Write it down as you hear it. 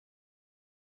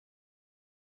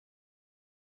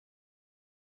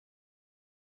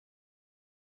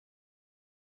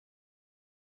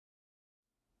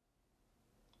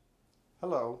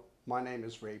Hello, my name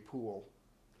is Ray Poole.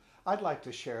 I'd like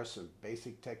to share some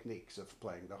basic techniques of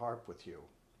playing the harp with you.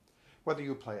 Whether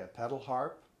you play a pedal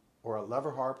harp or a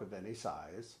lever harp of any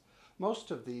size,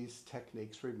 most of these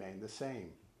techniques remain the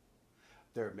same.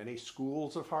 There are many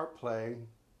schools of harp playing.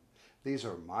 These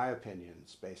are my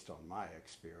opinions based on my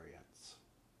experience.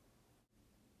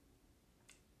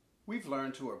 We've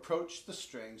learned to approach the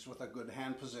strings with a good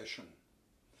hand position.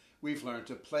 We've learned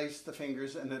to place the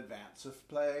fingers in advance of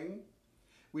playing.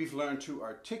 We've learned to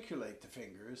articulate the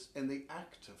fingers in the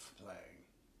act of playing.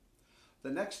 The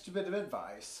next bit of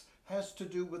advice has to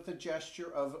do with the gesture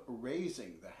of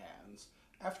raising the hands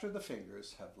after the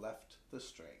fingers have left the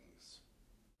strings.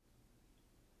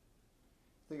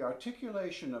 The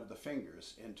articulation of the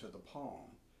fingers into the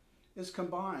palm is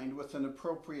combined with an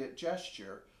appropriate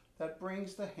gesture that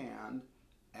brings the hand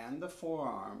and the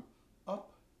forearm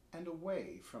up and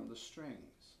away from the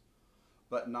strings,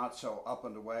 but not so up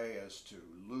and away as to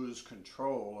lose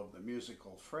control of the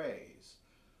musical phrase.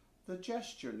 The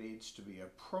gesture needs to be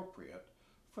appropriate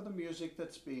for the music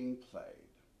that's being played.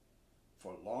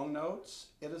 For long notes,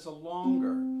 it is a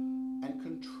longer and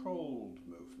controlled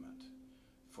movement.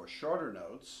 For shorter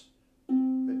notes,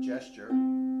 the gesture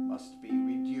must be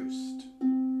reduced.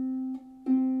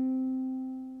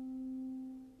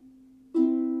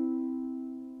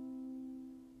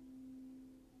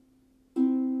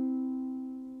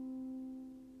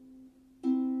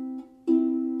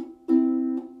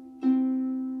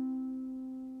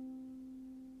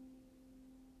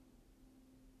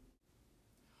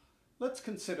 Let's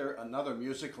consider another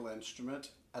musical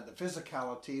instrument and the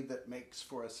physicality that makes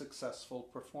for a successful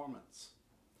performance.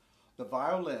 The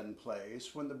violin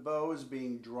plays when the bow is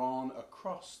being drawn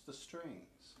across the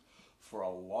strings. For a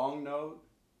long note,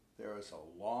 there is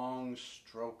a long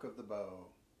stroke of the bow.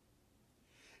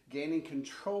 Gaining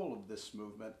control of this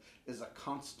movement is a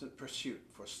constant pursuit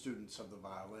for students of the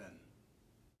violin.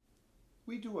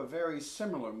 We do a very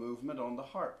similar movement on the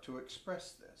harp to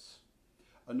express this.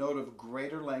 A note of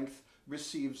greater length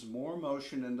receives more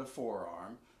motion in the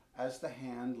forearm as the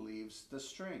hand leaves the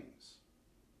strings.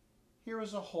 Here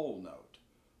is a whole note.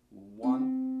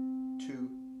 1,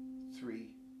 2,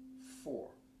 3, 4.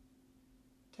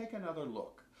 Take another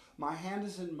look. My hand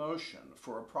is in motion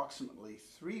for approximately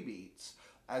 3 beats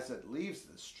as it leaves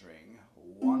the string.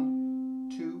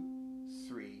 1, 2,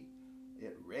 3.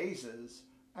 It raises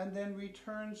and then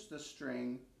returns the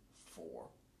string 4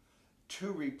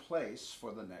 to replace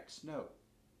for the next note.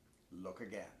 Look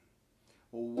again.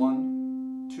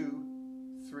 1,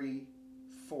 2, 3,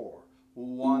 4.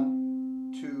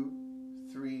 1, 2,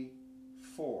 3,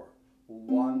 4.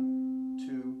 1,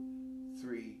 2,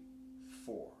 3,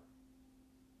 4.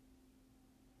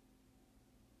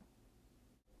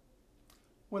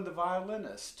 When the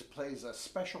violinist plays a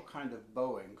special kind of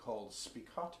bowing called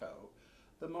spiccato,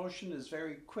 the motion is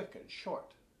very quick and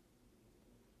short.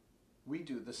 We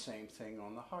do the same thing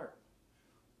on the harp.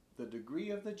 The degree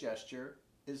of the gesture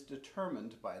is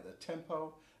determined by the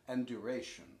tempo and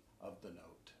duration of the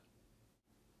note.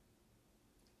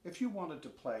 If you wanted to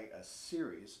play a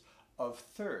series of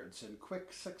thirds in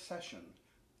quick succession,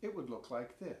 it would look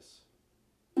like this.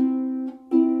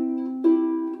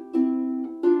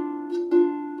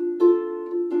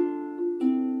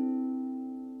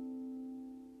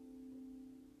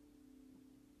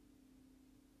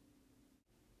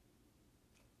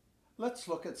 Let's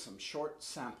look at some short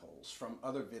samples from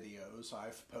other videos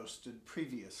I've posted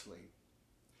previously.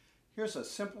 Here's a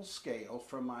simple scale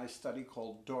from my study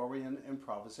called Dorian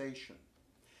Improvisation.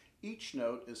 Each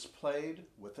note is played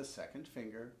with the second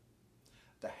finger.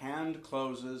 The hand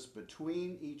closes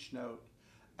between each note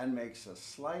and makes a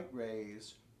slight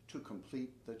raise to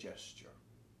complete the gesture.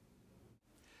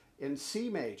 In C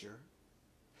major,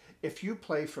 if you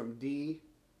play from D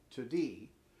to D,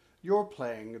 you're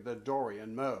playing the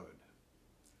Dorian mode.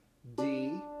 D,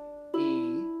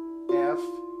 E, F,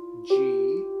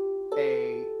 G,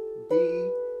 A,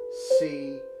 B,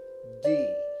 C, D.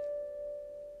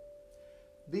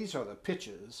 These are the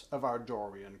pitches of our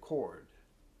Dorian chord.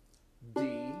 D,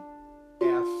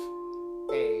 F,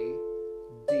 A,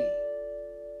 D.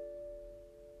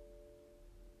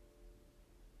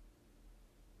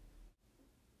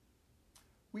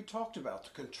 We talked about the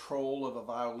control of a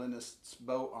violinist's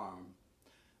bow arm.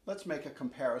 Let's make a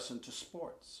comparison to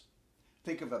sports.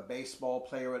 Think of a baseball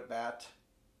player at bat,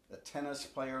 a tennis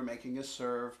player making a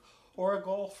serve, or a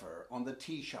golfer on the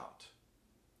tee shot.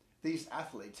 These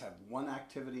athletes have one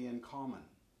activity in common: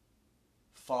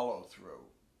 follow through.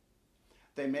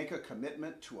 They make a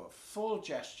commitment to a full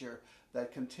gesture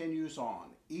that continues on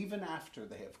even after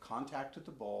they have contacted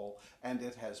the ball and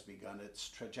it has begun its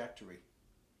trajectory.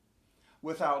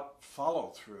 Without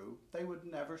follow-through, they would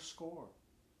never score.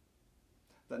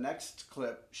 The next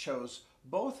clip shows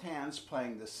both hands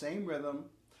playing the same rhythm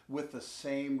with the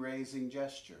same raising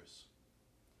gestures.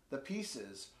 The piece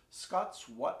is Scott's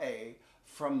What A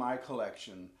from my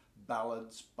collection,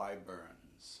 Ballads by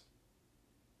Burns.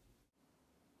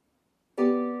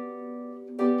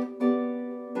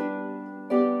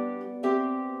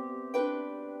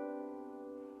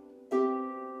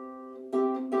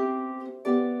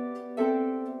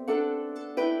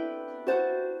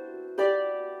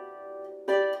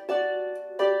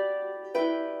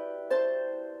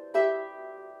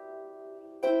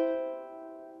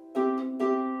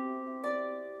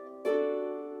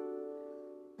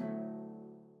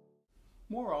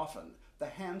 More often, the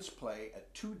hands play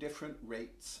at two different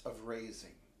rates of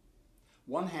raising.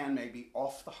 One hand may be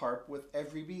off the harp with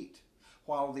every beat,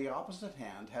 while the opposite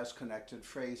hand has connected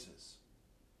phrases.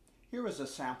 Here is a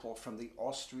sample from the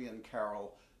Austrian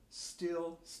carol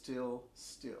Still, Still,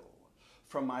 Still,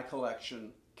 from my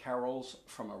collection Carols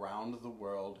from Around the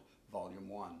World, Volume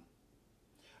 1.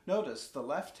 Notice the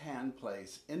left hand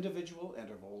plays individual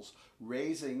intervals,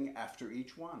 raising after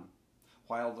each one,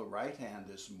 while the right hand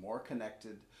is more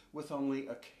connected with only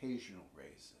occasional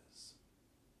raises.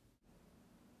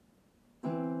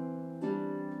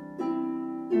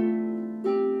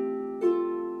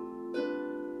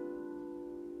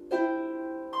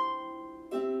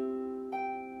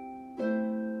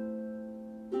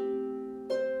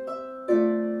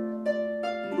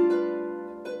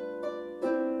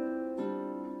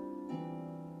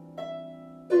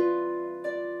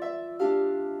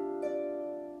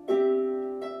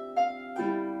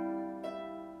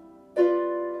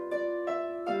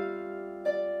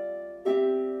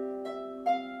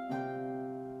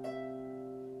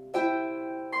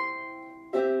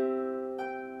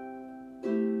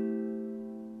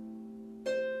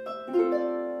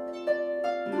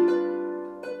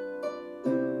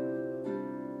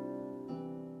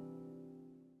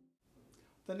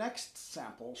 The next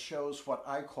sample shows what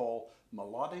I call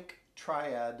melodic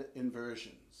triad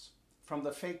inversions from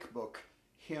the fake book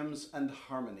Hymns and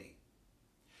Harmony.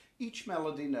 Each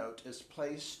melody note is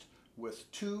placed with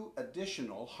two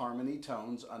additional harmony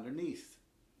tones underneath.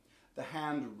 The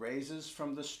hand raises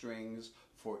from the strings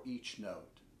for each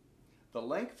note. The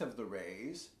length of the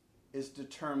raise is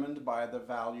determined by the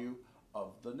value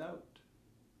of the note.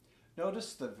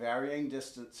 Notice the varying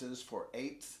distances for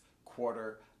eighth,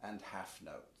 quarter, and half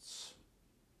notes.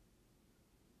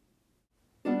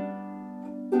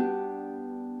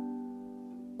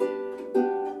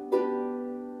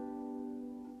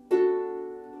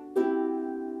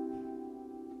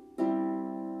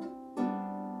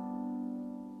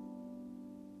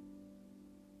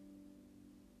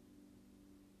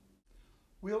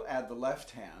 We'll add the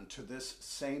left hand to this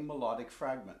same melodic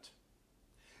fragment.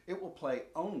 It will play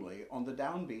only on the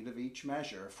downbeat of each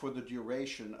measure for the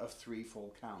duration of 3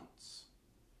 full counts.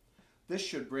 This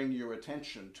should bring your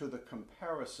attention to the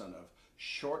comparison of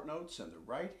short notes in the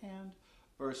right hand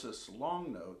versus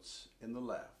long notes in the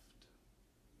left.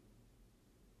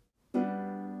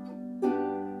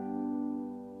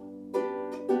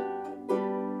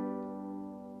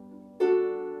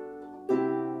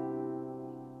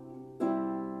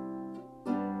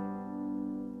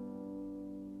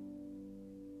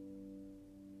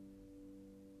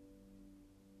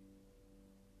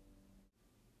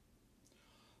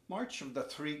 March of the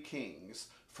Three Kings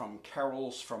from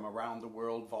Carols from Around the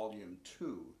World, Volume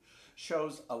 2,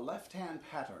 shows a left-hand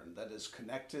pattern that is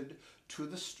connected to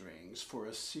the strings for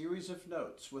a series of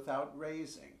notes without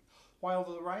raising, while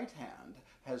the right hand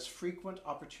has frequent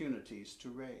opportunities to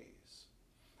raise.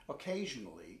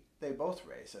 Occasionally, they both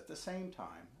raise at the same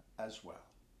time as well.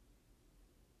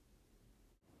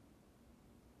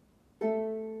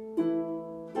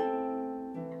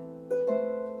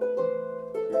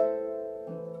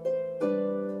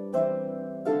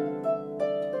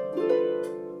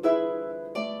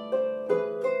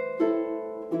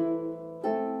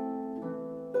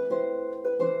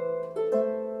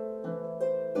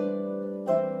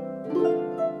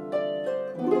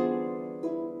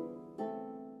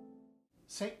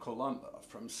 St. Columba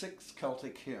from 6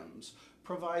 Celtic Hymns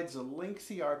provides a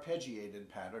lengthy arpeggiated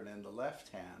pattern in the left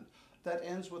hand that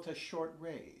ends with a short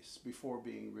raise before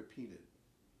being repeated.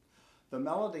 The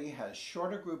melody has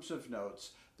shorter groups of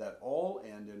notes that all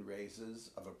end in raises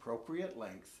of appropriate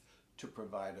length to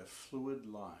provide a fluid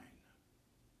line.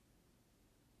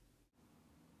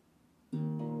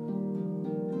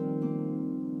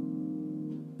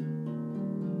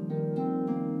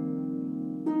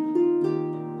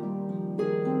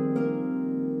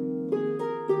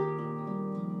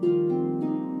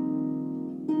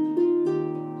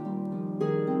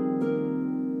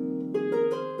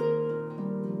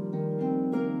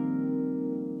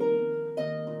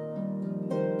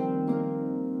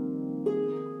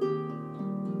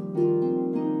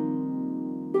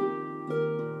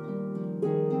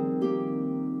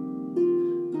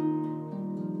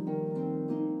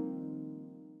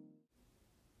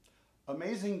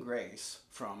 Amazing Grace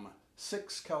from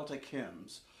 6 Celtic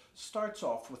hymns starts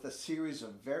off with a series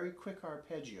of very quick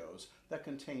arpeggios that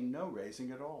contain no raising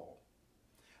at all.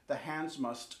 The hands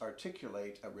must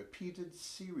articulate a repeated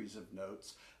series of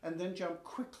notes and then jump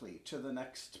quickly to the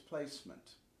next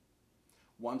placement.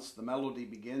 Once the melody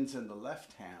begins in the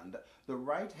left hand, the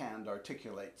right hand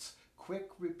articulates quick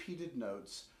repeated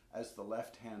notes as the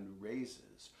left hand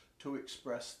raises to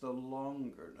express the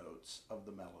longer notes of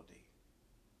the melody.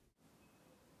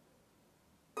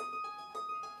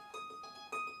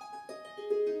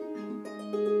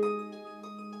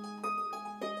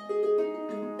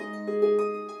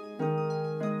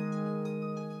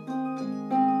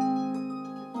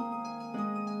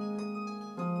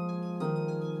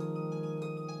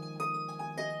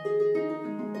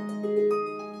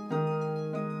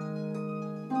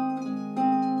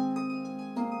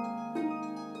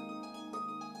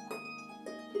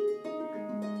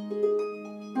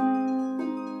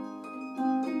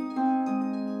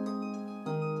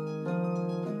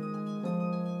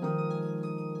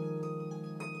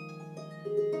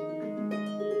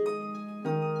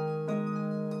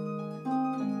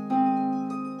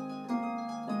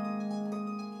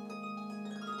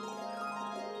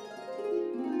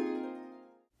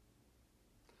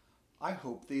 I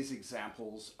hope these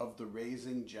examples of the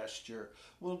raising gesture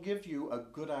will give you a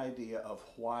good idea of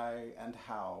why and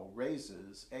how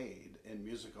raises aid in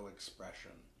musical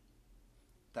expression.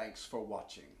 Thanks for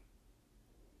watching.